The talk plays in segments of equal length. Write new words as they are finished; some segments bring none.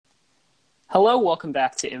Hello, welcome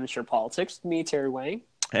back to Immature Politics. Me, Terry Wang.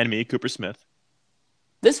 And me, Cooper Smith.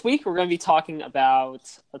 This week, we're going to be talking about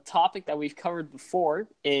a topic that we've covered before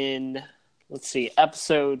in,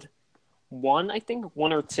 episode one, I think,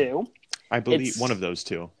 one or two. I believe one of those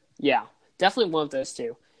two. Yeah, definitely one of those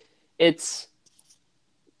two. It's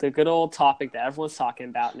the good old topic that everyone's talking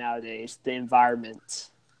about nowadays, the environment.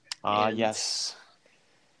 Yes.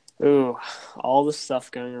 Ooh, all the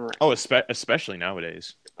stuff going around. Oh, especially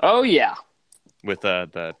nowadays. Oh, yeah. With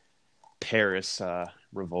the Paris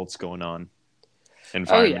revolts going on.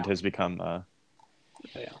 Environment has become a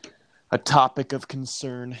topic of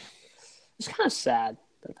concern. It's kind of sad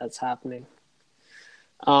that that's happening.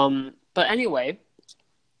 But anyway,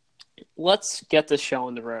 let's get this show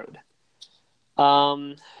on the road.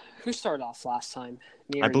 Who started off last time?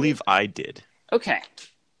 I believe I did. Okay.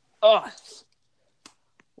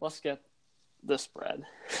 Let's get this spread.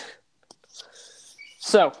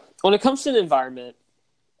 So, when it comes to the environment,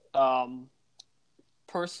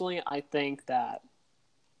 personally, I think that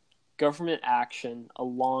government action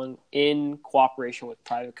in cooperation with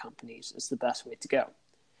private companies is the best way to go.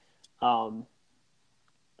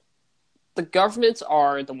 The governments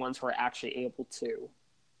are the ones who are actually able to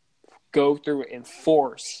go through and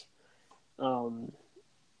enforce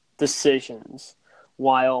decisions,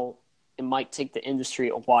 while it might take the industry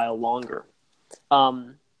a while longer.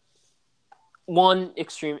 One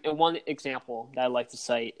example that I like to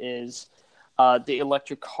cite is the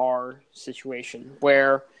electric car situation,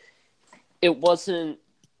 where it wasn't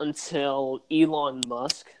until Elon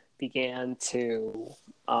Musk began to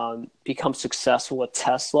become successful with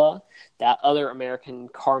Tesla that other American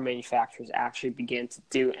car manufacturers actually began to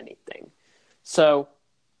do anything. So,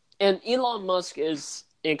 and Elon Musk is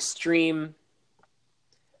an extreme,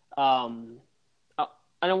 I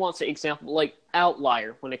don't want to say example, like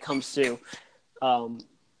outlier when it comes to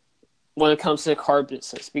the car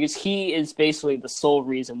business, because he is basically the sole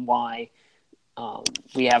reason why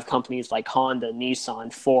we have companies like Honda,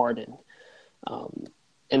 Nissan, Ford,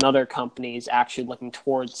 and other companies actually looking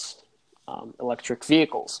towards electric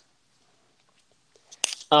vehicles.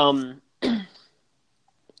 Another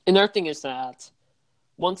thing is that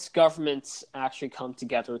once governments actually come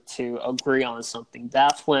together to agree on something,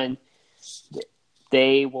 that's when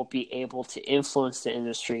they will be able to influence the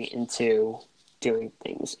industry into doing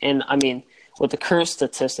things. And I mean, with the current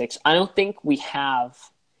statistics, I don't think we have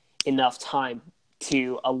enough time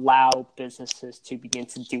to allow businesses to begin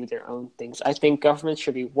to do their own things. I think governments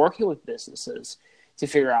should be working with businesses to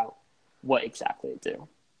figure out what exactly to do.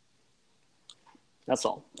 That's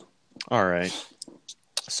all. All right.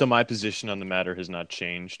 So my position on the matter has not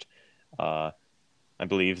changed. I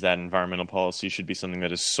believe that environmental policy should be something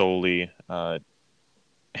that is solely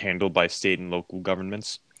handled by state and local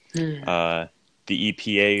governments. The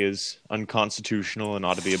EPA is unconstitutional and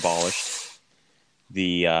ought to be abolished.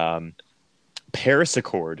 The Paris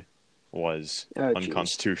Accord was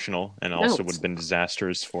unconstitutional and also would have been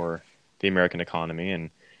disastrous for the American economy. And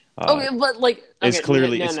it's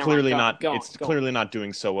clearly not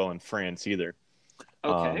doing so well in France either.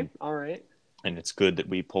 Okay, all right. And it's good that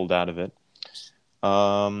we pulled out of it.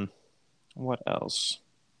 What else?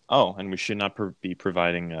 Oh, and we should not be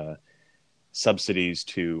providing subsidies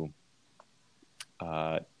to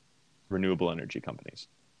renewable energy companies,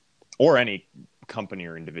 or any company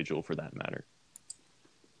or individual for that matter.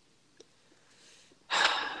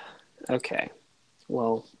 Okay.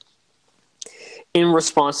 Well, in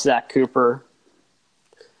response to that, Cooper,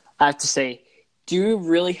 I have to say, do you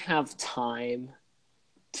really have time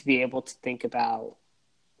to be able to think about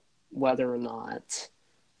whether or not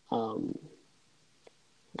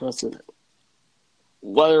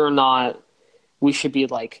we should be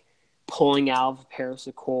like pulling out of the Paris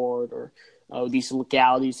Accord, or these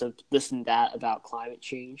legalities of this and that about climate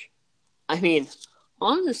change? I mean,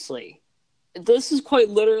 honestly, this is quite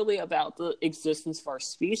literally about the existence of our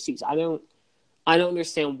species. I don't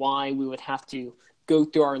understand why we would have to go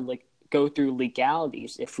through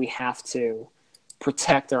legalities if we have to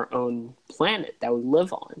protect our own planet that we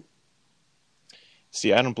live on.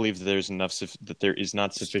 See, I don't believe that there is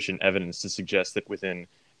not sufficient evidence to suggest that within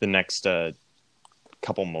the next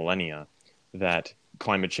couple millennia that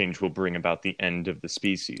climate change will bring about the end of the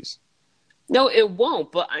species. No, it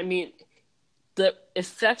won't. But I mean, the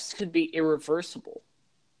effects could be irreversible.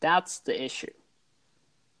 That's the issue.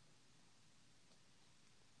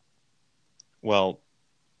 Well,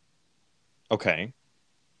 okay,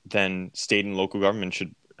 then state and local government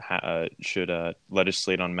should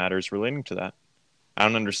legislate on matters relating to that. I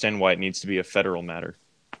don't understand why it needs to be a federal matter,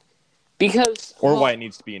 why it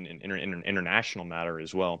needs to be an international matter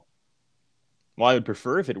as well. Well, I would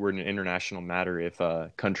prefer if it were an international matter if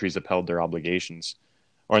countries upheld their obligations,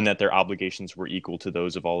 or in that their obligations were equal to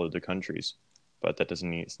those of all other countries. But that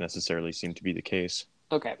doesn't necessarily seem to be the case.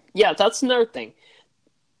 Okay. Yeah, that's another thing.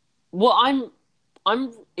 Well,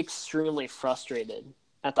 I'm extremely frustrated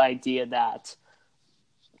at the idea that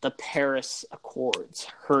the Paris Accords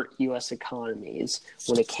hurt U.S. economies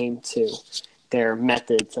when it came to their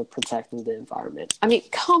methods of protecting the environment. I mean,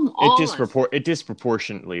 come on. It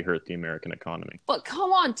disproportionately hurt the American economy. But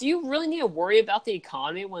come on, do you really need to worry about the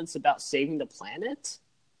economy when it's about saving the planet?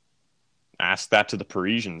 Ask that to the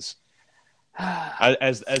Parisians.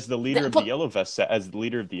 As the leader of the Yellow Vest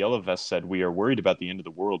said, we are worried about the end of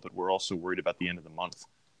the world, but we're also worried about the end of the month.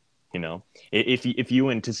 You know, if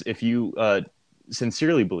you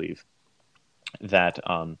sincerely believe that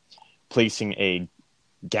placing a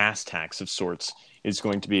gas tax of sorts is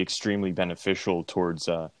going to be extremely beneficial towards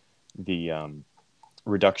the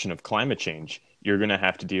reduction of climate change, you're going to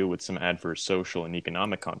have to deal with some adverse social and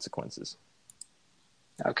economic consequences.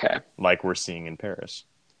 Okay. Like we're seeing in Paris.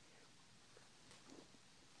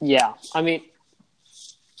 Yeah, I mean,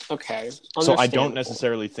 okay. So I don't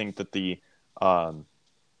necessarily think that the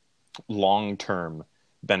long-term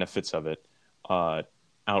benefits of it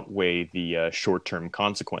outweigh the short-term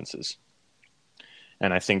consequences.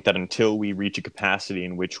 And I think that until we reach a capacity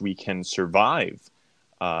in which we can survive,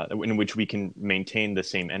 in which we can maintain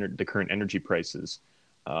the current energy prices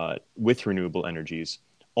with renewable energies,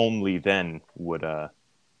 only then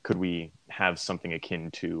could we have something akin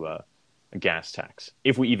to a gas tax,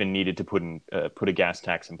 if we even needed to put a gas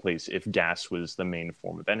tax in place, if gas was the main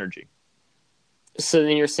form of energy. So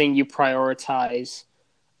then you're saying you prioritize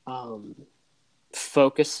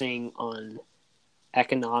focusing on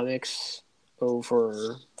economics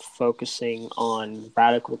over focusing on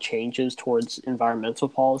radical changes towards environmental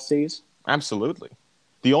policies? Absolutely.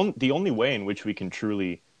 The only way in which we can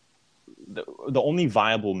truly the only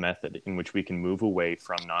viable method in which we can move away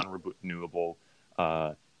from non-renewable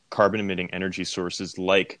carbon-emitting energy sources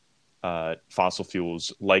like fossil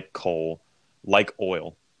fuels, like coal, like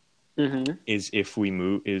oil, is if we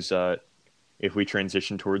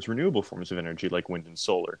transition towards renewable forms of energy like wind and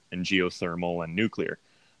solar and geothermal and nuclear.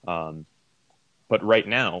 But right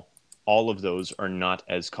now, all of those are not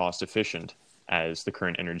as cost efficient as the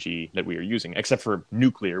current energy that we are using, except for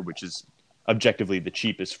nuclear, which is objectively the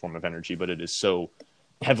cheapest form of energy, but it is so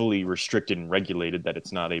heavily restricted and regulated that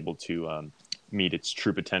it's not able to meet its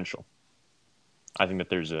true potential. I think that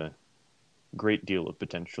there's a great deal of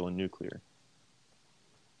potential in nuclear.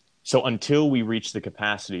 So until we reach the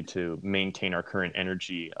capacity to maintain our current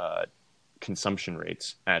energy consumption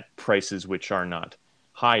rates at prices which are not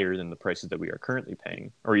higher than the prices that we are currently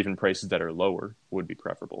paying, or even prices that are lower would be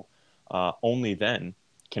preferable, only then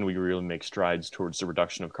can we really make strides towards the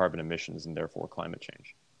reduction of carbon emissions and therefore climate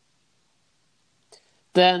change.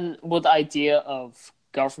 Then would the idea of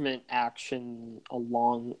government action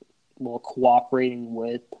cooperating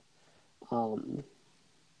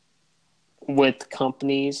with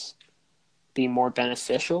companies be more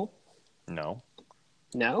beneficial? No.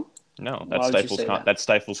 No? No, that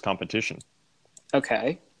stifles competition.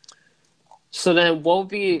 Okay. So then what would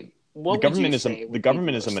be the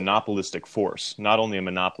government is a monopolistic force, not only a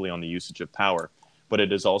monopoly on the usage of power, but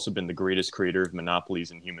it has also been the greatest creator of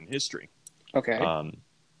monopolies in human history. Okay.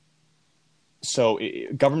 So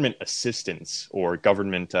government assistance or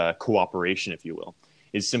government cooperation, if you will,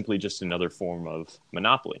 is simply just another form of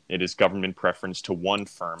monopoly. It is government preference to one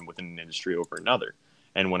firm within an industry over another.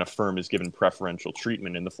 And when a firm is given preferential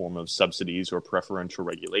treatment in the form of subsidies or preferential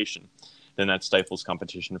regulation, then that stifles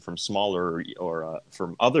competition from smaller or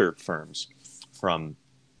from other firms from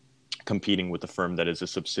competing with the firm that is a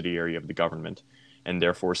subsidiary of the government, and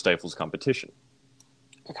therefore stifles competition.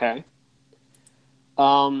 Okay.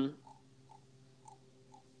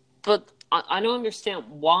 But I don't understand,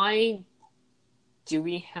 why do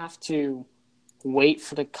we have to wait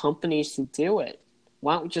for the companies to do it?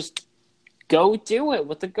 Why don't we just go do it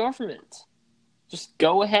with the government? Just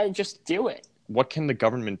go ahead and just do it. What can the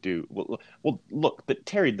government do? Well, look,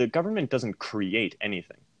 Terry, the government doesn't create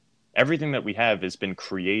anything. Everything that we have has been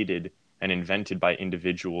created and invented by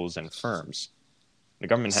individuals and firms. The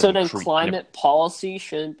government so then climate policy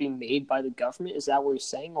shouldn't be made by the government? Is that what you're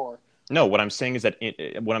saying, or? No, what I'm saying is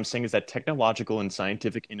that technological and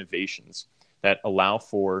scientific innovations that allow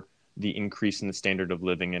for the increase in the standard of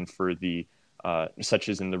living and for the such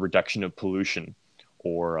as in the reduction of pollution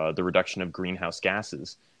or the reduction of greenhouse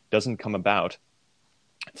gases doesn't come about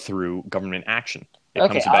through government action. It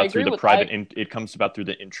comes about through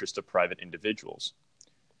the interest of private individuals.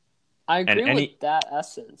 I And agree with that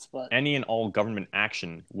essence, but any and all government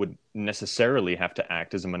action would necessarily have to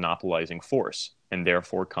act as a monopolizing force, and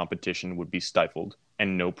therefore competition would be stifled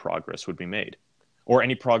and no progress would be made. Or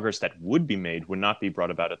any progress that would be made would not be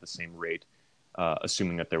brought about at the same rate,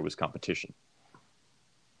 assuming that there was competition.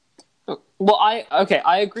 well,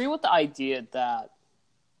 I agree with the idea that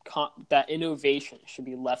that innovation should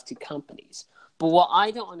be left to companies. But what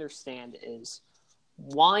I don't understand is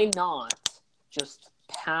why not just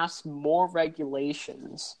pass more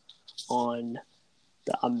regulations on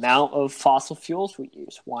the amount of fossil fuels we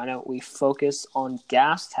use? Why don't we focus on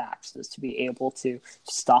gas taxes to be able to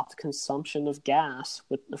stop the consumption of gas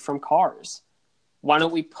from cars? Why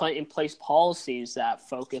don't we put in place policies that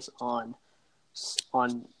focus on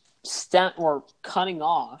or cutting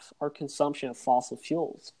off our consumption of fossil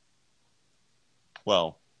fuels?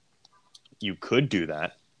 Well, you could do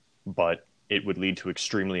that, but it would lead to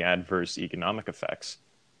extremely adverse economic effects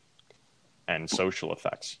and social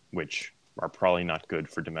effects, which are probably not good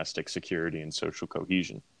for domestic security and social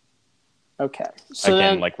cohesion. Okay. So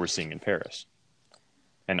Again, then, like we're seeing in Paris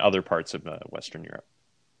and other parts of Western Europe.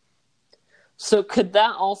 so could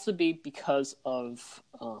that also be because of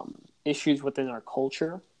issues within our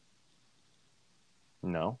culture?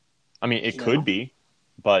 No. I mean, it No. could be,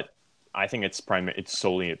 but I think it's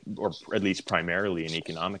solely, or at least primarily, an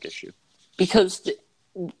economic issue. Because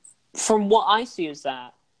from what I see is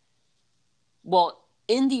that, well,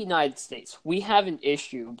 in the United States, we have an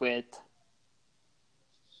issue with,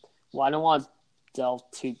 well, I don't want to delve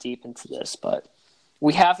too deep into this, but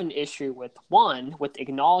we have an issue with, one, with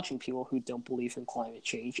acknowledging people who don't believe in climate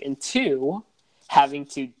change, and two, having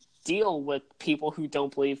to deal with people who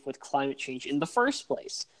don't believe with climate change in the first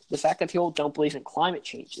place. The fact that people don't believe in climate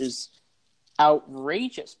change is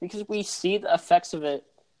outrageous because we see the effects of it.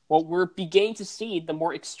 Well, we're beginning to see the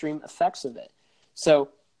more extreme effects of it. So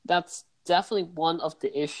that's definitely one of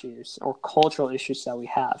the issues or cultural issues that we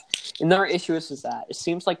have. Another issue is that it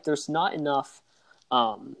seems like there's not enough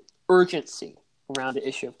urgency around the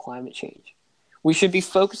issue of climate change. We should be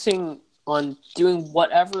focusing on doing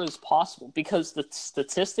whatever is possible because the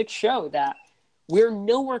statistics show that we're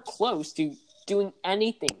nowhere close to doing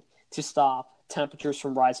anything to stop temperatures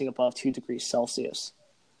from rising above 2 degrees Celsius.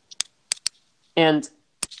 And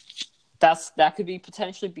that could be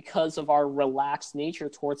potentially because of our relaxed nature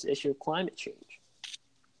towards the issue of climate change.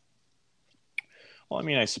 Well, I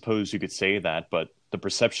mean, I suppose you could say that, but the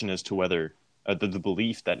perception as to whether the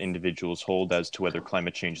belief that individuals hold as to whether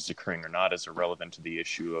climate change is occurring or not is irrelevant to the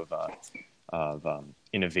issue of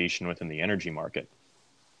innovation within the energy market.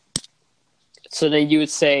 So then you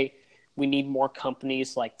would say we need more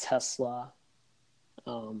companies like Tesla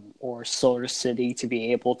or SolarCity to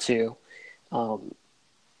be able to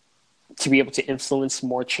influence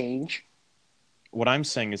more change. What I'm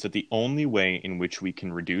saying is that the only way in which we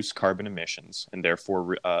can reduce carbon emissions and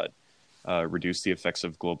therefore reduce the effects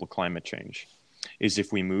of global climate change is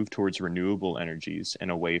if we move towards renewable energies and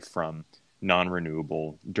away from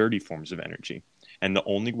non-renewable, dirty forms of energy. And the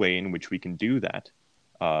only way in which we can do that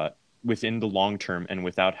within the long term and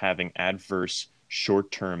without having adverse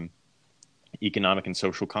short-term economic and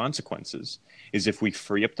social consequences is if we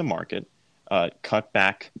free up the market, cut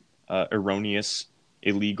back erroneous,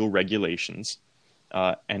 illegal regulations,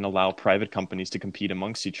 and allow private companies to compete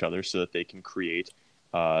amongst each other so that they can create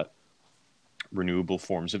renewable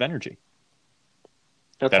forms of energy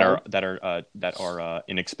that are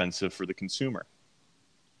inexpensive for the consumer.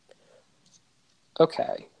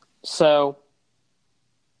 Okay, so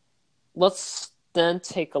let's then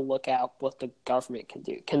take a look at what the government can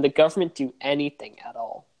do. Can the government do anything at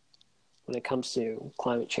all when it comes to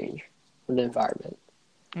climate change and the environment?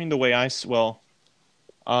 I mean, the way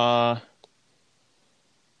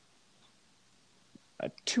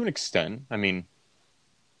to an extent, I mean,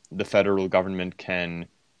 the federal government can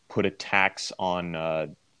put a tax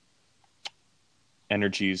on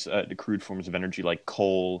energies, the crude forms of energy like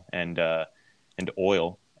coal and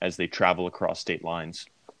oil as they travel across state lines.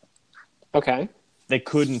 Okay. They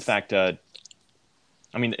could, in fact, I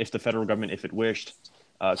mean, if the federal government, if it wished,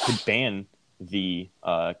 could ban the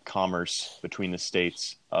commerce between the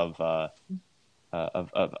states of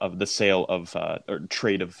the sale of or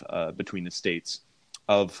trade of between the states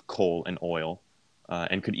of coal and oil,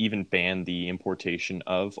 and could even ban the importation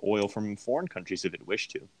of oil from foreign countries if it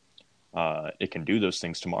wished to. It can do those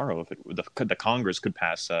things tomorrow. If the Congress could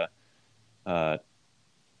pass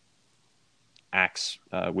acts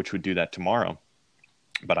which would do that tomorrow.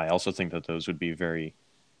 But I also think that those would be very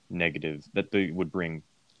negative, that they would bring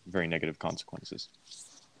very negative consequences.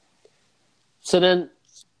 So then,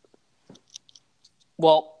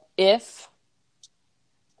 well, if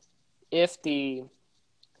if the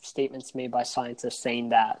statements made by scientists saying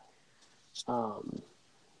that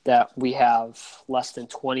that we have less than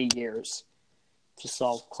 20 years to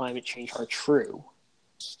solve climate change are true,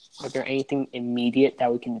 are there anything immediate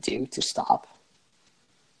that we can do to stop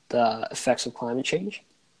the effects of climate change?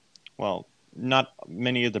 Well, not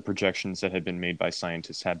many of the projections that have been made by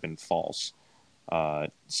scientists have been false.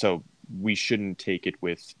 So we shouldn't take it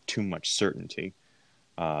with too much certainty.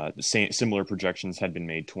 Similar projections had been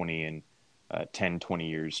made 20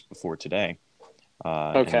 years before today.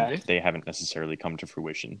 Okay. And they haven't necessarily come to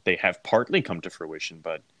fruition. They have partly come to fruition,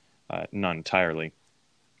 but not entirely.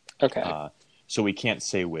 Okay. So we can't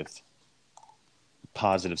say with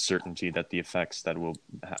positive certainty that the effects that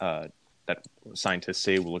scientists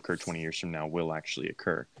say will occur 20 years from now will actually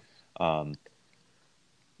occur.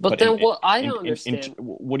 But then what I don't understand.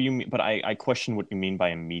 What do you mean? But I question what you mean by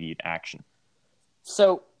immediate action.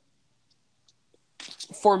 So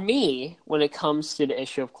for me, when it comes to the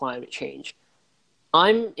issue of climate change,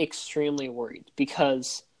 I'm extremely worried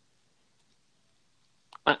because,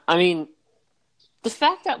 I mean, the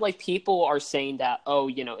fact that like people are saying that, oh,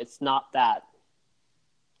 it's not that,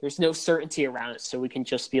 there's no certainty around it, so we can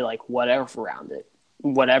just be like whatever around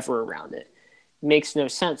it, makes no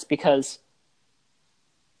sense, because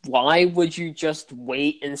why would you just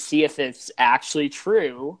wait and see if it's actually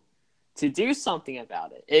true to do something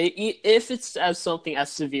about it? If it's as something as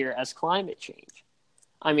severe as climate change.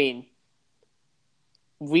 I mean,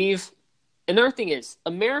 another thing is,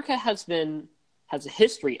 America has a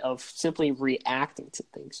history of simply reacting to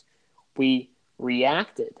things. We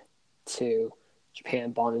reacted to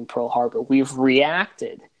Japan bombing Pearl Harbor. We've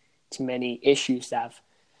reacted to many issues that have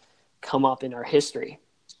come up in our history.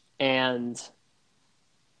 And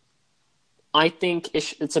I think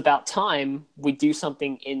it's about time we do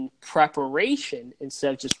something in preparation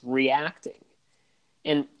instead of just reacting.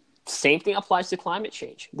 And same thing applies to climate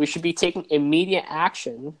change. We should be taking immediate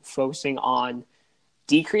action, focusing on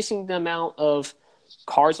decreasing the amount of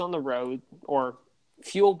cars on the road or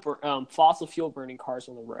fossil fuel burning cars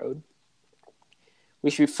on the road. We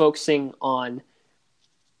should be focusing on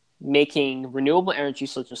making renewable energy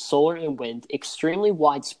such as solar and wind extremely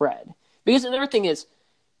widespread. Because another thing is,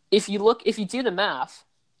 if you do the math,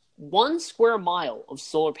 1 square mile of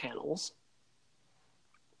solar panels,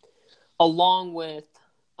 along with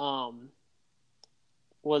a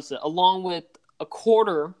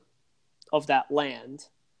quarter of that land.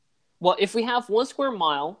 Well, if we have 1 square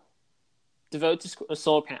mile devoted to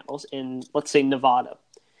solar panels in, let's say, Nevada,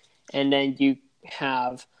 and then you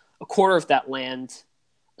have a quarter of that land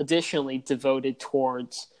additionally devoted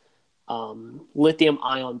towards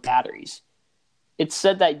lithium-ion batteries, it's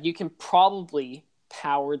said that you can probably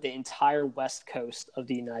power the entire west coast of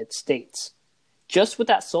the United States just with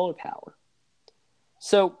that solar power.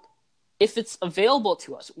 So if it's available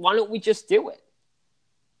to us, why don't we just do it?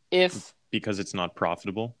 Because it's not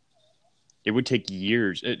profitable. It would take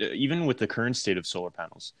years, even with the current state of solar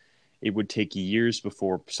panels, it would take years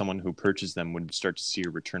before someone who purchased them would start to see a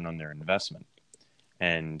return on their investment.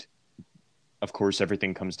 And of course,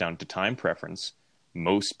 everything comes down to time preference.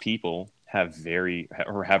 Most people have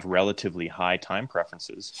relatively high time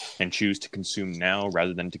preferences and choose to consume now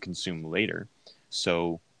rather than to consume later.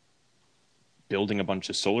 So building a bunch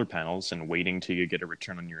of solar panels and waiting till you get a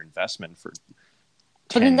return on your investment for 10,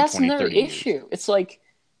 but then that's 20, another 30 years. Issue. It's like,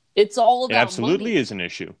 it's all about money. It absolutely money. is an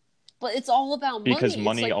issue. But it's all about money. Because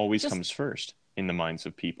money always comes first in the minds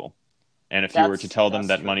of people. And if you were to tell them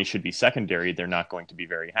that money should be secondary, they're not going to be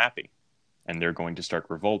very happy. And they're going to start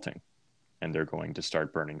revolting. And they're going to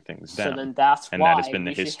start burning things down. So then that's and why that has been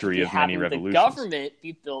the history of many revolutions. The government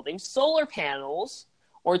be building solar panels,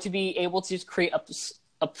 or to be able to just create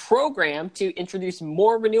a program to introduce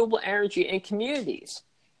more renewable energy in communities.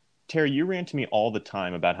 Terry, you rant to me all the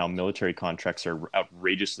time about how military contracts are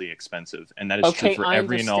outrageously expensive, and that is true for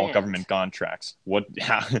every and all government contracts. What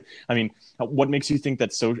makes you think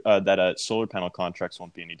that solar panel contracts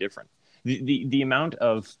won't be any different? The amount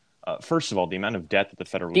of first of all, the amount of debt that the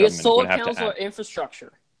federal government would have to add. Because solar panels are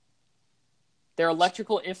infrastructure. They're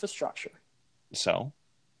electrical infrastructure. So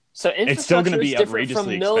it's still going to be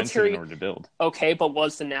outrageously expensive in order to build. Okay, but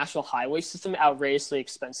was the national highway system outrageously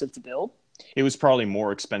expensive to build? It was probably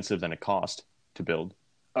more expensive than it cost to build.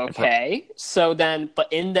 Okay, so then,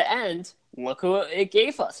 but in the end, look what it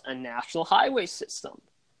gave us, a national highway system.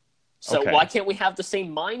 So why can't we have the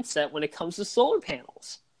same mindset when it comes to solar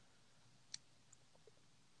panels?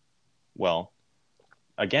 Well,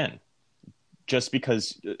 again, just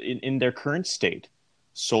because in their current state,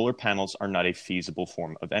 solar panels are not a feasible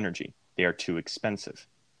form of energy. They are too expensive.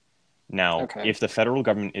 Now, if the federal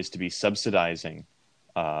government is to be subsidizing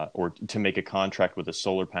or to make a contract with a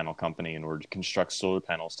solar panel company in order to construct solar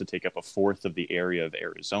panels to take up a fourth of the area of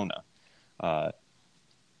Arizona.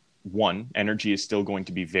 One, energy is still going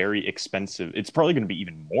to be very expensive. It's probably going to be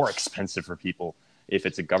even more expensive for people if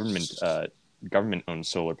it's a government-owned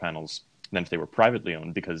solar panels than if they were privately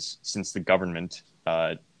owned, because since the government,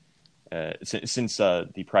 since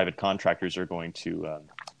the private contractors are going to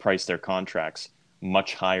price their contracts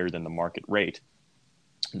much higher than the market rate,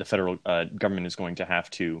 the federal government is going to have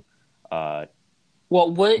to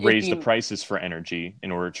raise the prices for energy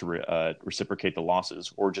in order to reciprocate the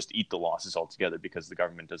losses, or just eat the losses altogether, because the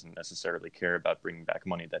government doesn't necessarily care about bringing back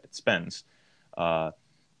money that it spends.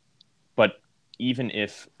 But even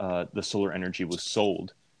if the solar energy was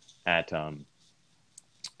sold at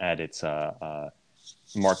its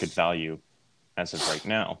market value as of right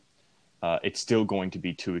now, it's still going to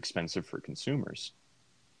be too expensive for consumers.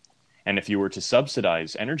 And if you were to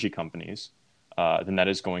subsidize energy companies, then that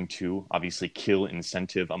is going to obviously kill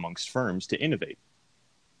incentive amongst firms to innovate.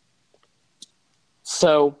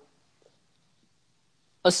 So,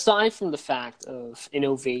 aside from the fact of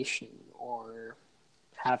innovation or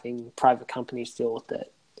having private companies deal with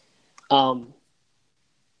it,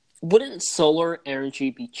 wouldn't solar energy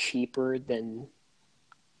be cheaper than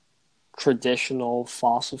traditional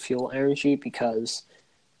fossil fuel energy? Because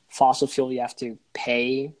fossil fuel, you have to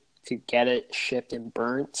pay to get it shipped and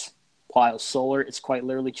burnt, while solar, it's quite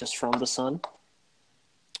literally just from the sun.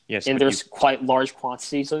 Yes, and there's quite large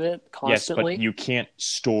quantities of it constantly. Yes, but you can't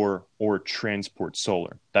store or transport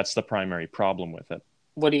solar. That's the primary problem with it.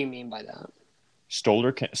 What do you mean by that?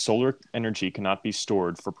 Solar energy cannot be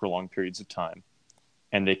stored for prolonged periods of time,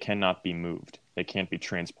 and they cannot be moved. They can't be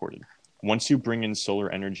transported. Once you bring in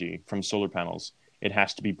solar energy from solar panels, it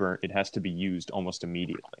has to be burnt. It has to be used almost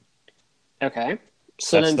immediately. Okay.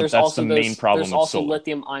 So then there's also the main problem there's also solar.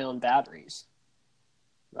 lithium-ion batteries,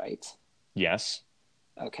 right? Yes.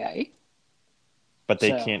 Okay. But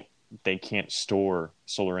they can't store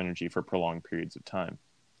solar energy for prolonged periods of time,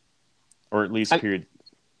 or at least period.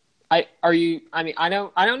 I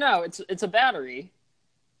don't know. It's a battery.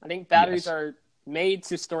 I think batteries are made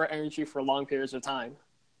to store energy for long periods of time.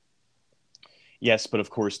 Yes, but of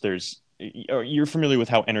course you're familiar with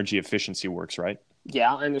how energy efficiency works, right?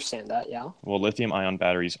 Yeah, I understand that, yeah. Well, lithium-ion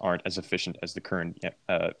batteries aren't as efficient as the current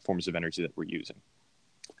forms of energy that we're using.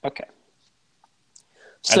 Okay.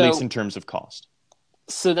 At least in terms of cost.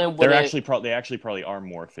 So then they actually probably are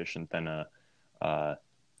more efficient than the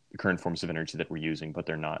current forms of energy that we're using, but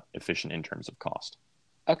they're not efficient in terms of cost.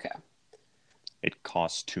 Okay. It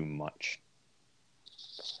costs too much.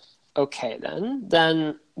 Okay,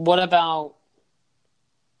 then what about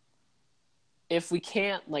if we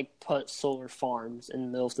can't put solar farms in the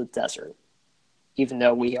middle of the desert, even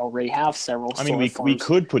though we already have several solar farms? We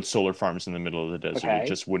could put solar farms in the middle of the desert. Okay. It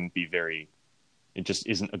just wouldn't be it just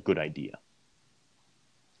isn't a good idea.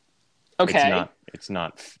 Okay. It's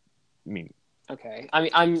not Okay.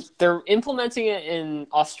 They're implementing it in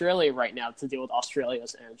Australia right now to deal with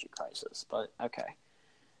Australia's energy crisis, but okay.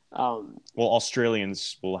 Well,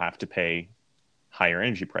 Australians will have to pay higher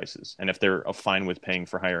energy prices, and if they're fine with paying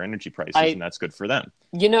for higher energy prices, then that's good for them.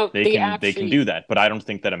 They can do that, but I don't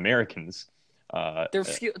think that Americans,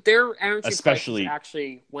 their energy prices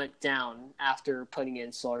actually went down after putting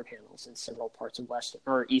in solar panels in several parts of Western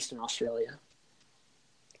or Eastern Australia.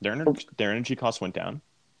 Their energy costs went down?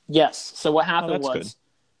 Yes. So what happened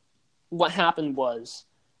was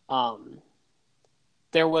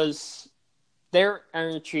there was their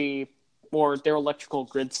energy or their electrical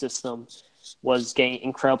grid system was getting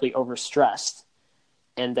incredibly overstressed,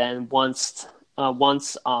 and then once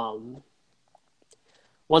the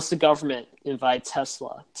government invited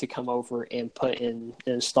Tesla to come over and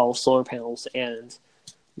install solar panels and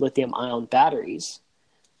lithium-ion batteries,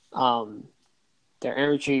 their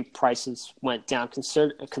energy prices went down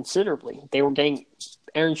considerably. They were getting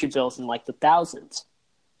energy bills in the thousands,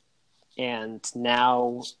 and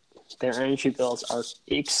now their energy bills are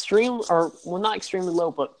not extremely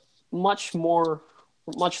low, but much lower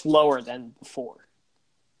than before.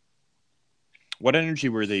 What energy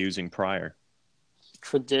were they using prior?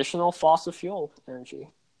 Traditional fossil fuel energy.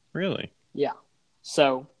 Really? Yeah.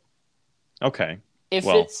 So. Okay. If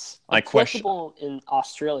it's applicable in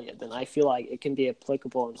Australia, then I feel like it can be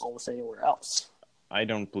applicable in almost anywhere else. I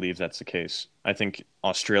don't believe that's the case. I think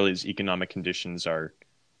Australia's economic conditions are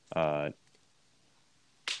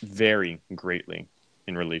vary greatly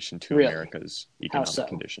in relation to America's economic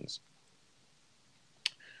conditions.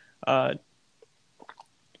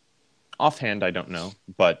 Offhand, I don't know,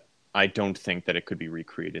 but I don't think that it could be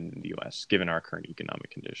recreated in the U.S. given our current economic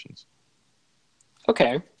conditions.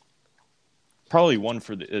 Okay. Probably one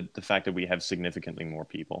for the fact that we have significantly more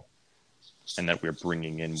people, and that we're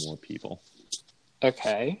bringing in more people.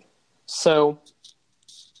 Okay. So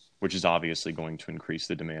which is obviously going to increase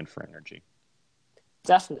the demand for energy.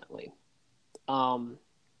 definitely. I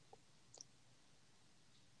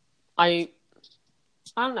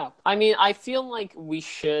don't know. I mean, I feel like we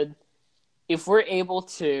should, if we're able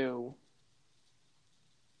to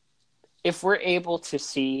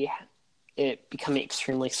see it becoming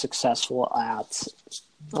extremely successful at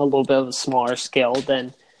a little bit of a smaller scale,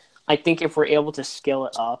 then I think if we're able to scale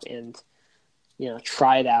it up and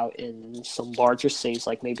try it out in some larger cities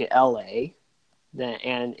like maybe LA, then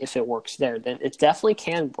and if it works there, then it definitely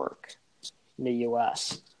can work in the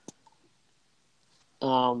US.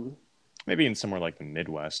 Maybe in somewhere like the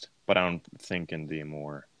Midwest, but I don't think in the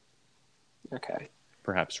more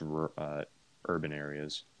perhaps urban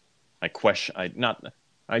areas. I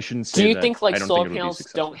shouldn't say that. Do you think like I don't solar think it'll be panels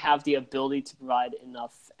successful. don't have the ability to provide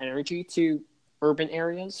enough energy to urban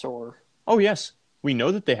areas, or? Oh yes, we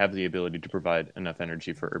know that they have the ability to provide enough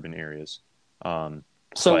energy for urban areas.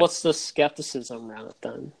 So what's the skepticism around it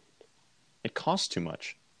then? It costs too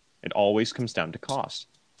much. It always comes down to cost.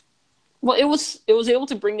 Well, it was able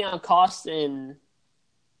to bring down costs in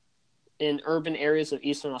urban areas of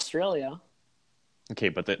Eastern Australia. Okay,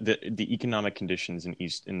 but the economic conditions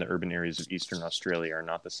in the urban areas of Eastern Australia are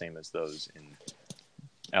not the same as those in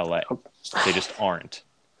LA. They just aren't.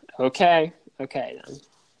 Okay then.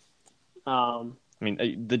 I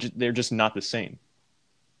mean, they're just not the same.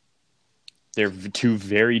 They're two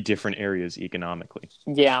very different areas economically.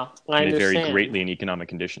 Yeah, I understand. They vary greatly in economic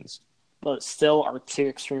conditions. But still are two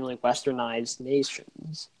extremely westernized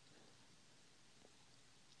nations.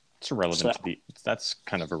 It's irrelevant that's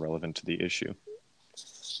kind of irrelevant to the issue.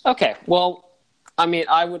 Okay, well, I mean,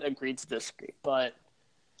 I would agree to disagree, but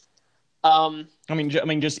I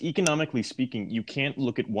mean, just economically speaking, you can't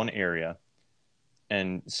look at one area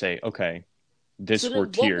and say, okay, this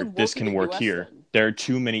worked here, this can work here. There are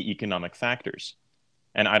too many economic factors.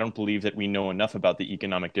 And I don't believe that we know enough about the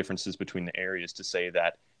economic differences between the areas to say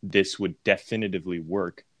that this would definitively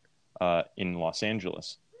work in Los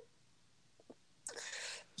Angeles.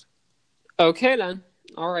 Okay, then.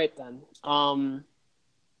 All right, then.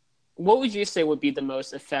 What would you say would be the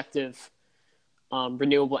most effective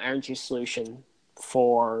renewable energy solution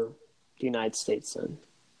for the United States, then?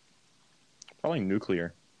 Probably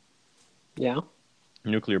nuclear. Yeah?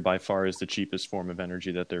 Nuclear by far is the cheapest form of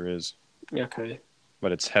energy that there is. Okay.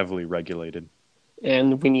 But it's heavily regulated.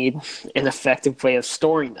 And we need an effective way of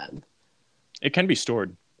storing them. It can be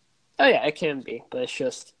stored. Oh, yeah, it can be. But it's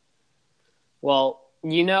just, well,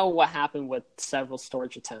 you know what happened with several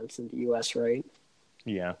storage attempts in the U.S., right?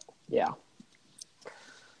 Yeah. Yeah.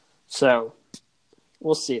 So,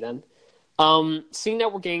 we'll see then. Seeing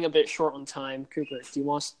that we're getting a bit short on time, Cooper, do you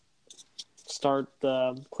want to start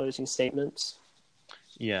the closing statements?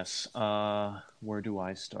 Yes. Where do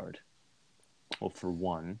I start? Well, for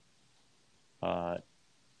one,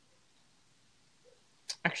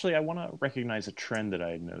 actually, I want to recognize a trend that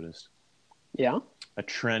I had noticed. Yeah? A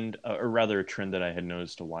trend that I had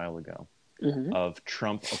noticed a while ago, of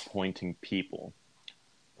Trump appointing people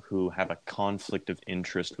who have a conflict of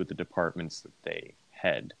interest with the departments that they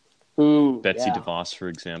head. Ooh, Betsy DeVos, for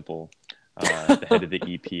example, the head of the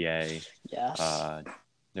EPA. Yes.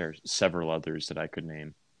 There are several others that I could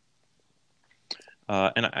name.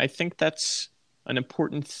 And I think that's an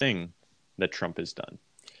important thing that Trump has done,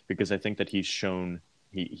 because I think that he's shown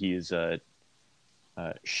he is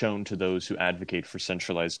shown to those who advocate for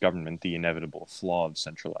centralized government the inevitable flaw of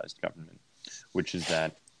centralized government, which is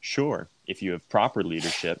that, sure, if you have proper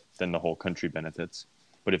leadership, then the whole country benefits,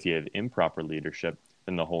 but if you have improper leadership,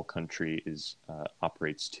 then the whole country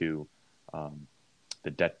operates to a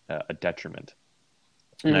detriment.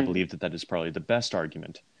 And I believe that is probably the best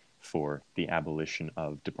argument for the abolition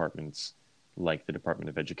of departments like the Department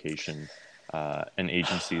of Education and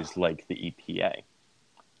agencies like the EPA.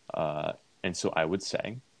 And so I would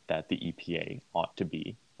say that the EPA ought to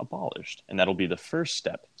be abolished. And that'll be the first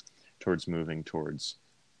step towards moving towards,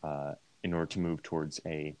 in order to move towards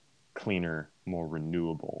a cleaner, more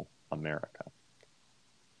renewable America.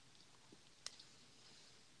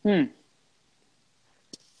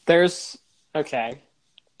 There's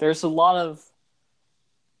a lot of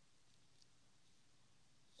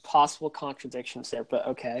possible contradictions there, but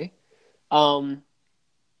okay. For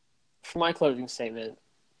my closing statement,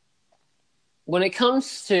 when it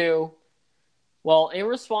comes to, well, in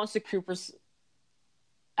response to Cooper's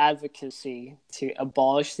advocacy to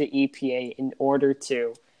abolish the EPA in order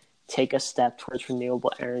to take a step towards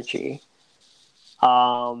renewable energy,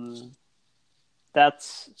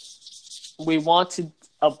 that's we want to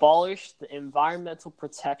abolish the Environmental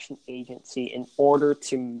Protection Agency in order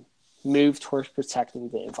to move towards protecting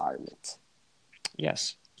the environment.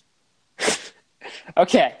 Yes.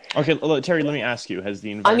 Okay. Okay, Terry, let me ask you: has the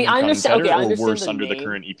I environment gotten understand. better Okay, I or understand worse the under the name.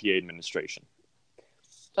 current EPA administration?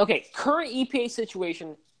 Okay, current EPA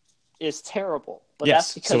situation is terrible, but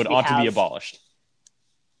Yes, that's because so it ought to be abolished.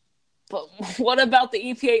 But what about the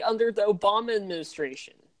EPA under the Obama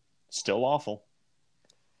administration? Still awful.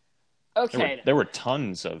 Okay. There were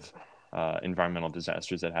tons of environmental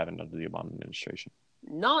disasters that happened under the Obama administration.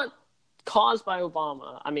 Not caused by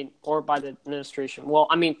Obama, or by the administration. Well,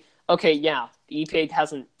 okay, yeah, the EPA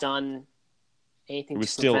hasn't done anything. It was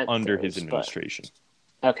still under his administration.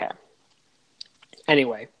 But, okay.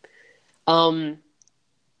 Anyway,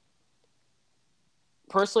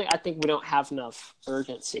 personally, I think we don't have enough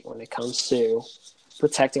urgency when it comes to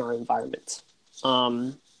protecting our environment.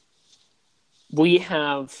 We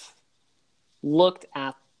have looked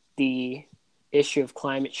at the issue of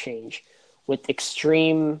climate change with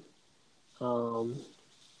extreme I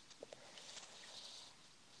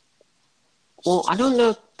don't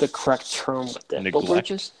know the correct term with it, but we're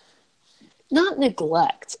just not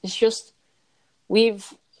neglect. It's just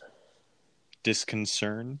we've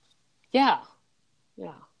disconcern. Yeah.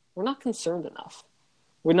 We're not concerned enough.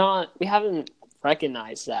 We haven't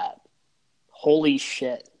recognized that. Holy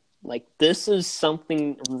shit. Like, this is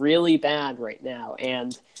something really bad right now.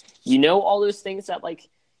 And all those things that, like,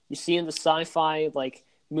 you see in the sci-fi, like,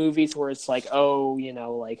 movies where it's like, oh,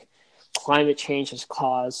 like, climate change has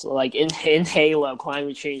caused, like, in Halo,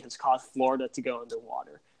 climate change has caused Florida to go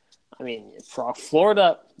underwater. For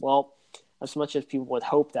Florida, well, as much as people would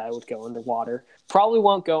hope that it would go underwater, probably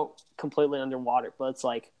won't go completely underwater, but it's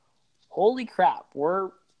like, holy crap,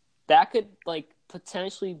 that could, like,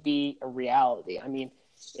 potentially be a reality.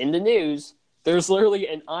 In the news, there's literally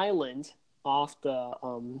an island off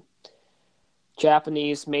the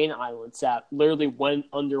Japanese main islands that literally went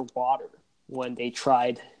underwater when they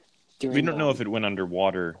tried doing. We don't know if it went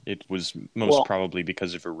underwater. It was most probably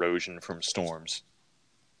because of erosion from storms.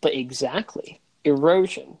 But exactly.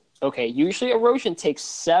 Erosion. Okay, usually erosion takes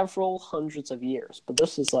several hundreds of years, but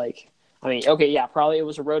this is like, probably it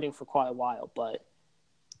was eroding for quite a while, but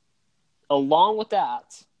along with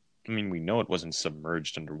that... we know it wasn't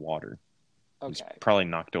submerged underwater. Okay. It was probably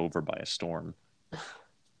knocked over by a storm.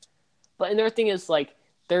 But another thing is, like,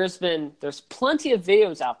 there's plenty of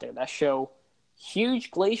videos out there that show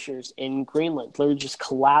huge glaciers in Greenland literally just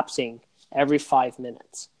collapsing every 5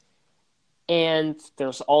 minutes. And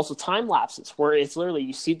there's also time lapses where it's literally,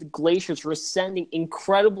 you see the glaciers ascending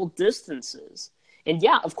incredible distances. And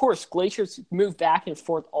yeah, of course, glaciers move back and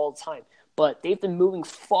forth all the time, but they've been moving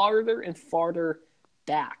farther and farther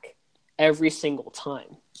back every single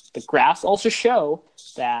time. The graphs also show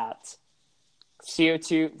that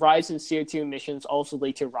rise in CO2 emissions also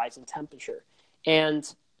lead to a rise in temperature.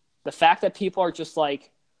 And the fact that people are just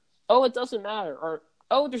like, oh, it doesn't matter, or,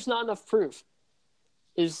 oh, there's not enough proof,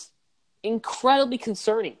 is incredibly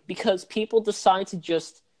concerning, because people decide to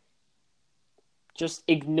just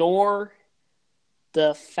ignore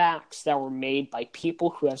the facts that were made by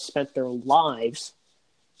people who have spent their lives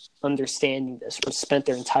understanding this, or spent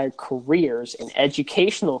their entire careers and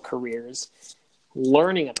educational careers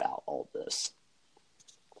learning about all this.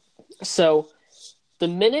 So the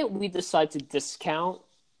minute we decide to discount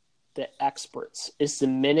the experts is the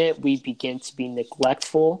minute we begin to be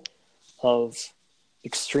neglectful of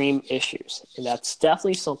extreme issues. And that's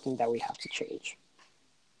definitely something that we have to change.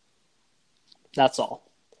 That's all.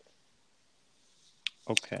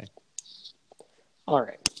 Okay. All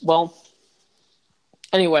right. Well,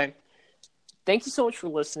 anyway, thank you so much for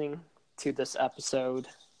listening to this episode.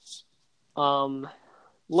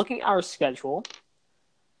 Looking at our schedule,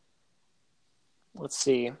 let's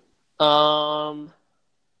see. Looking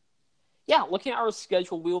at our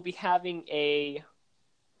schedule, we will be having a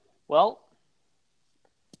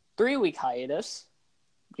 3-week hiatus,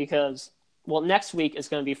 because next week is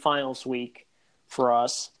going to be finals week for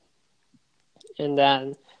us, and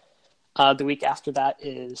then the week after that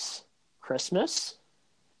is Christmas,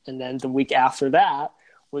 and then the week after that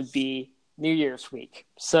would be New Year's week.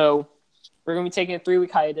 So we're going to be taking a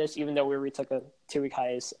 3-week hiatus, even though we already took a 2-week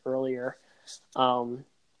hiatus earlier.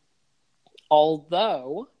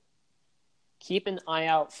 Although, keep an eye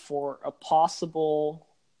out for a possible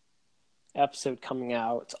episode coming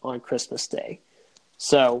out on Christmas Day.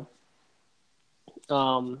 So,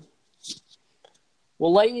 we'll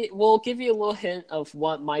give you a little hint of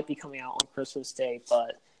what might be coming out on Christmas Day,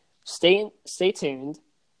 but stay tuned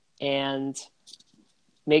and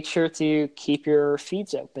make sure to keep your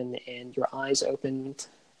feeds open and your eyes open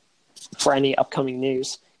for any upcoming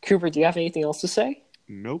news. Cooper, do you have anything else to say?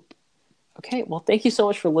 Nope. Okay, well, thank you so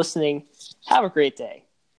much for listening. Have a great day.